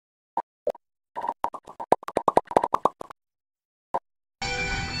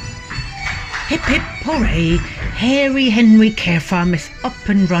Hip hip hooray! Hairy Henry Care Farm is up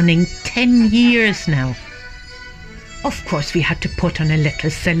and running 10 years now. Of course we had to put on a little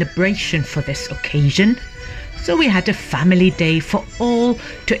celebration for this occasion. So we had a family day for all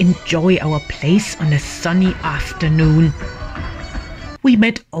to enjoy our place on a sunny afternoon. We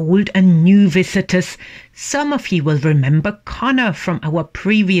met old and new visitors. Some of you will remember Connor from our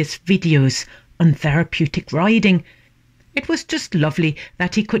previous videos on therapeutic riding. It was just lovely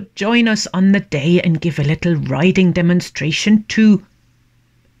that he could join us on the day and give a little riding demonstration too.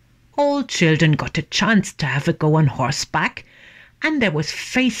 All children got a chance to have a go on horseback, and there was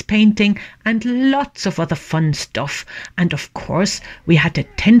face painting and lots of other fun stuff. And of course, we had a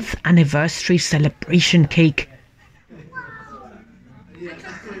 10th anniversary celebration cake.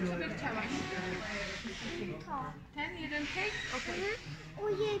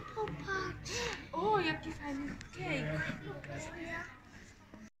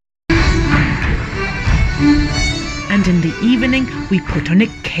 And in the evening, we put on a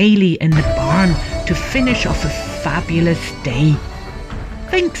ceilidh in the barn to finish off a fabulous day.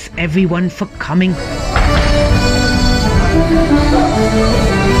 Thanks everyone for coming.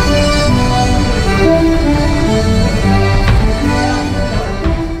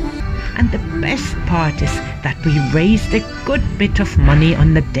 And the best part is that we raised a good bit of money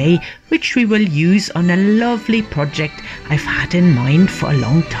on the day, which we will use on a lovely project I've had in mind for a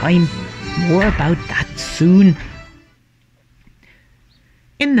long time. More about that soon.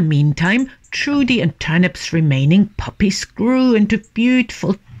 In the meantime, Trudy and Turnip's remaining puppies grew into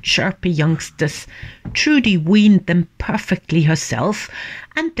beautiful, chirpy youngsters. Trudy weaned them perfectly herself,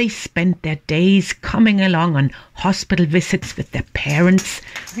 and they spent their days coming along on hospital visits with their parents,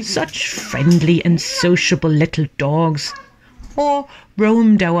 such friendly and sociable little dogs, or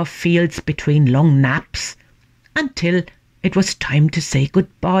roamed our fields between long naps, until it was time to say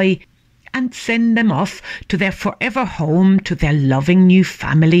goodbye and send them off to their forever home, to their loving new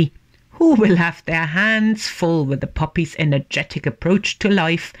family, who will have their hands full with the puppy's energetic approach to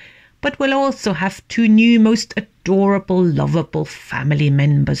life, but will also have two new most adorable, lovable family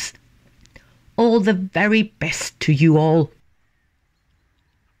members. All the very best to you all.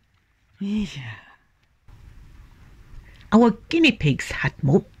 Yeah. Our guinea pigs had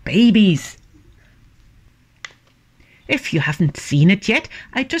more babies. If you haven't seen it yet,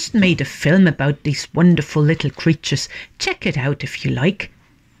 I just made a film about these wonderful little creatures. Check it out if you like.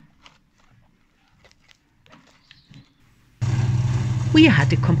 We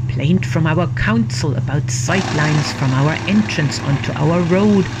had a complaint from our council about sightlines from our entrance onto our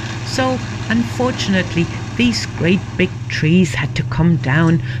road, so unfortunately these great big trees had to come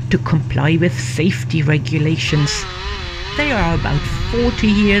down to comply with safety regulations. They are about 40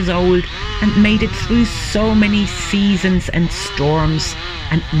 years old and made it through so many seasons and storms,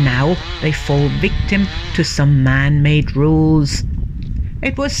 and now they fall victim to some man-made rules.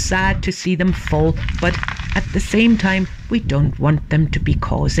 It was sad to see them fall, but at the same time we don't want them to be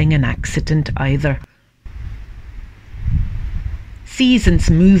causing an accident either. Seasons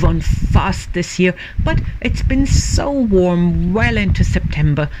move on fast this year, but it's been so warm well into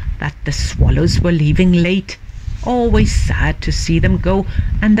September that the swallows were leaving late. Always sad to see them go,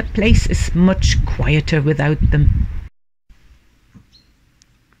 and the place is much quieter without them.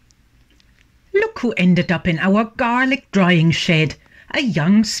 Look who ended up in our garlic drying shed, a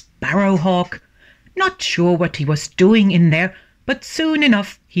young sparrowhawk. Not sure what he was doing in there, but soon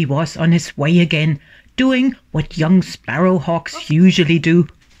enough he was on his way again, doing what young sparrowhawks usually do.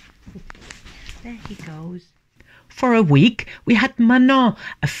 There he goes. For a week we had Manon,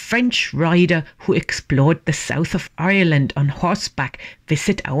 a French rider who explored the south of Ireland on horseback,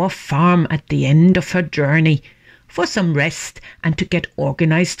 visit our farm at the end of her journey, for some rest and to get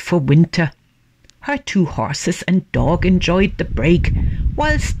organised for winter. Her two horses and dog enjoyed the break,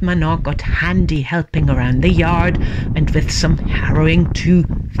 whilst Manon got handy helping around the yard and with some harrowing too.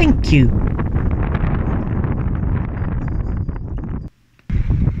 Thank you.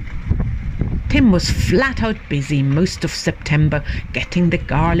 Tim was flat out busy most of September getting the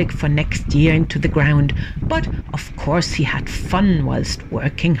garlic for next year into the ground, but of course he had fun whilst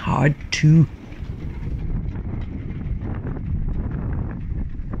working hard too.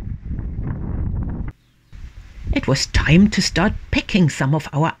 It was time to start picking some of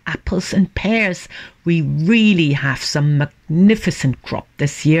our apples and pears. We really have some magnificent crop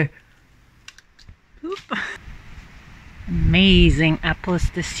this year. Oop. Amazing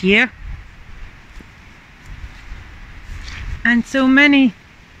apples this year. And so many.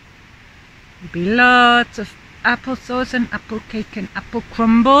 There'll be lots of applesauce and apple cake and apple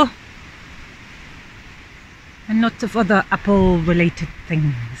crumble. And lots of other apple related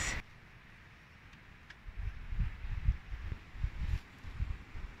things.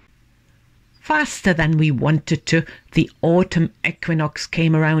 Faster than we wanted to, the autumn equinox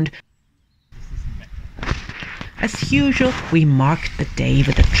came around. As usual, we marked the day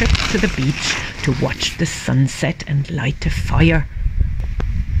with a trip to the beach to watch the sunset and light a fire.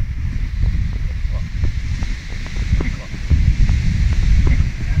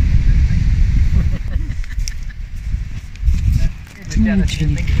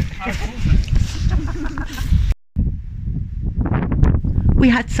 We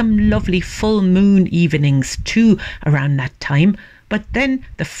had some lovely full moon evenings too around that time, but then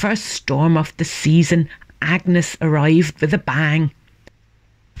the first storm of the season, Agnes, arrived with a bang.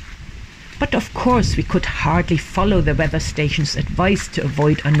 But of course we could hardly follow the weather station's advice to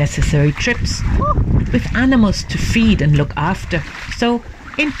avoid unnecessary trips, with animals to feed and look after, so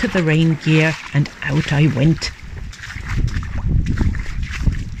into the rain gear and out I went.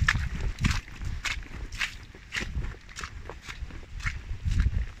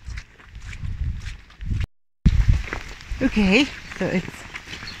 Okay, so it's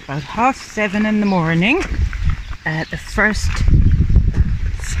about 7:30 in the morning. The first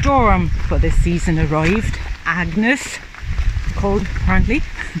storm for this season arrived. Agnes, called apparently.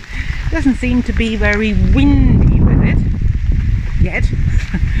 Doesn't seem to be very windy with it yet,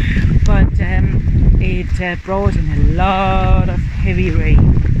 but it brought in a lot of heavy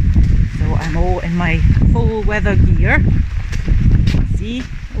rain. So I'm all in my full weather gear. See,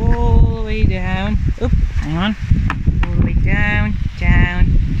 all the way down. Oop, hang on. All the way down, down,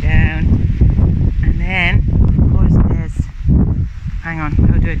 down, and then of course there's, hang on,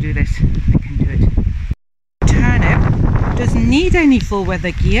 how do I do this? I can do it. Turnip doesn't need any full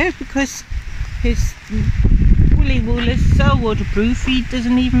weather gear because his woolly wool is so waterproof he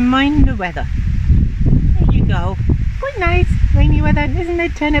doesn't even mind the weather. There you go. Quite nice rainy weather, isn't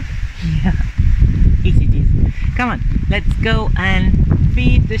it, Turnip? Yeah, yes it is. Come on, let's go and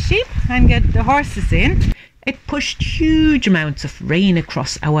feed the sheep and get the horses in. It pushed huge amounts of rain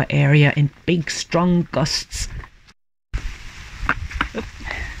across our area in big strong gusts.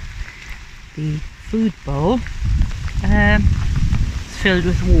 The food bowl is filled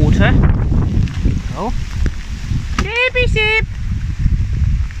with water. There you go. Sheepy sheep!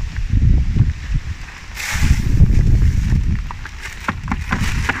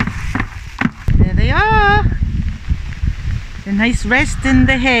 There they are! A nice rest in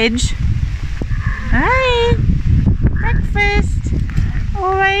the hedge. Hi! Breakfast!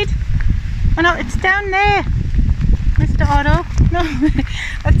 Alright. Oh no, it's down there, Mr. Otto. No,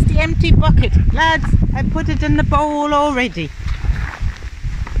 that's the empty bucket. Lads, I put it in the bowl already.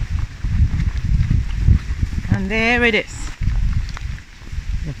 And there it is.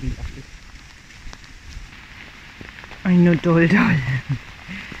 Lovely, lovely. I know, doll.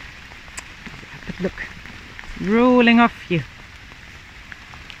 But look, it's rolling off you.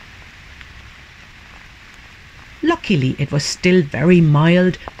 Luckily it was still very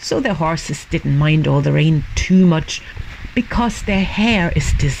mild, so the horses didn't mind all the rain too much, because their hair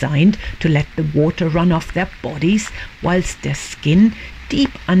is designed to let the water run off their bodies whilst their skin deep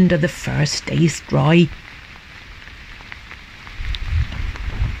under the fur stays dry.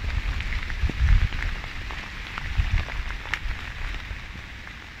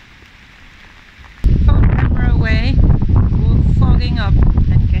 Phone camera away, all fogging up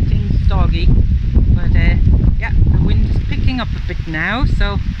and getting soggy, but yeah, the wind is picking up a bit now,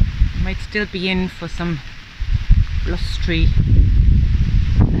 so I might still be in for some blustery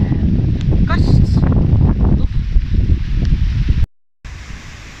gusts. Oof.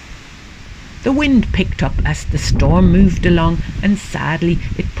 The wind picked up as the storm moved along, and sadly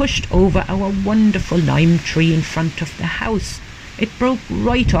it pushed over our wonderful lime tree in front of the house. It broke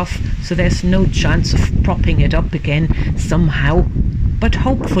right off, so there's no chance of propping it up again somehow, but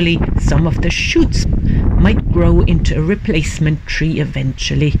hopefully some of the shoots might grow into a replacement tree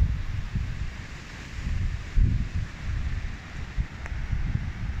eventually.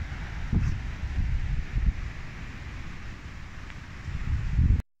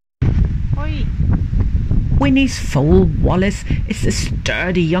 Oi. Winnie's foal Wallace is a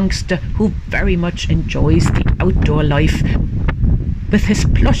sturdy youngster who very much enjoys the outdoor life, with his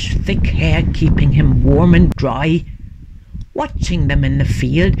plush thick hair keeping him warm and dry. Watching them in the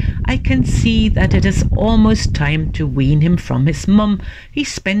field, I can see that it is almost time to wean him from his mum. He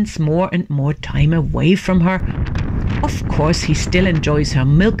spends more and more time away from her. Of course, he still enjoys her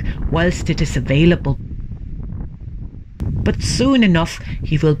milk whilst it is available, but soon enough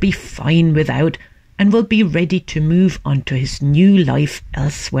he will be fine without, and will be ready to move on to his new life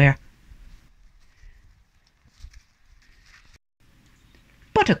elsewhere.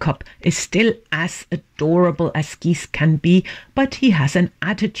 Buttercup is still as adorable as geese can be, but he has an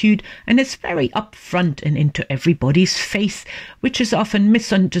attitude and is very upfront and into everybody's face, which is often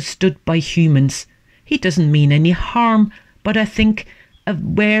misunderstood by humans. He doesn't mean any harm, but I think a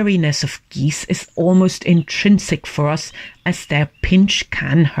wariness of geese is almost intrinsic for us, as their pinch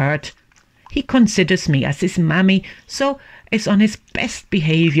can hurt. He considers me as his mammy, so is on his best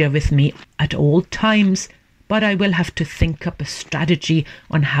behaviour with me at all times, but I will have to think up a strategy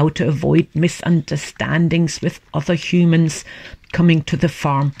on how to avoid misunderstandings with other humans coming to the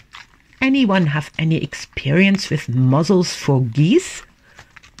farm. Anyone have any experience with muzzles for geese?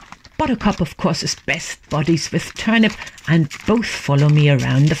 Buttercup, of course, is best buddies with Turnip, and both follow me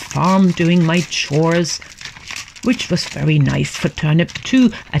around the farm doing my chores, which was very nice for Turnip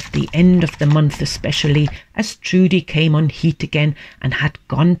too, at the end of the month especially, as Trudy came on heat again and had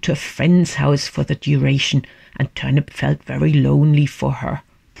gone to a friend's house for the duration, and Turnip felt very lonely for her.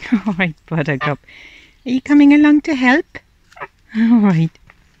 All right, Buttercup. Are you coming along to help? All right.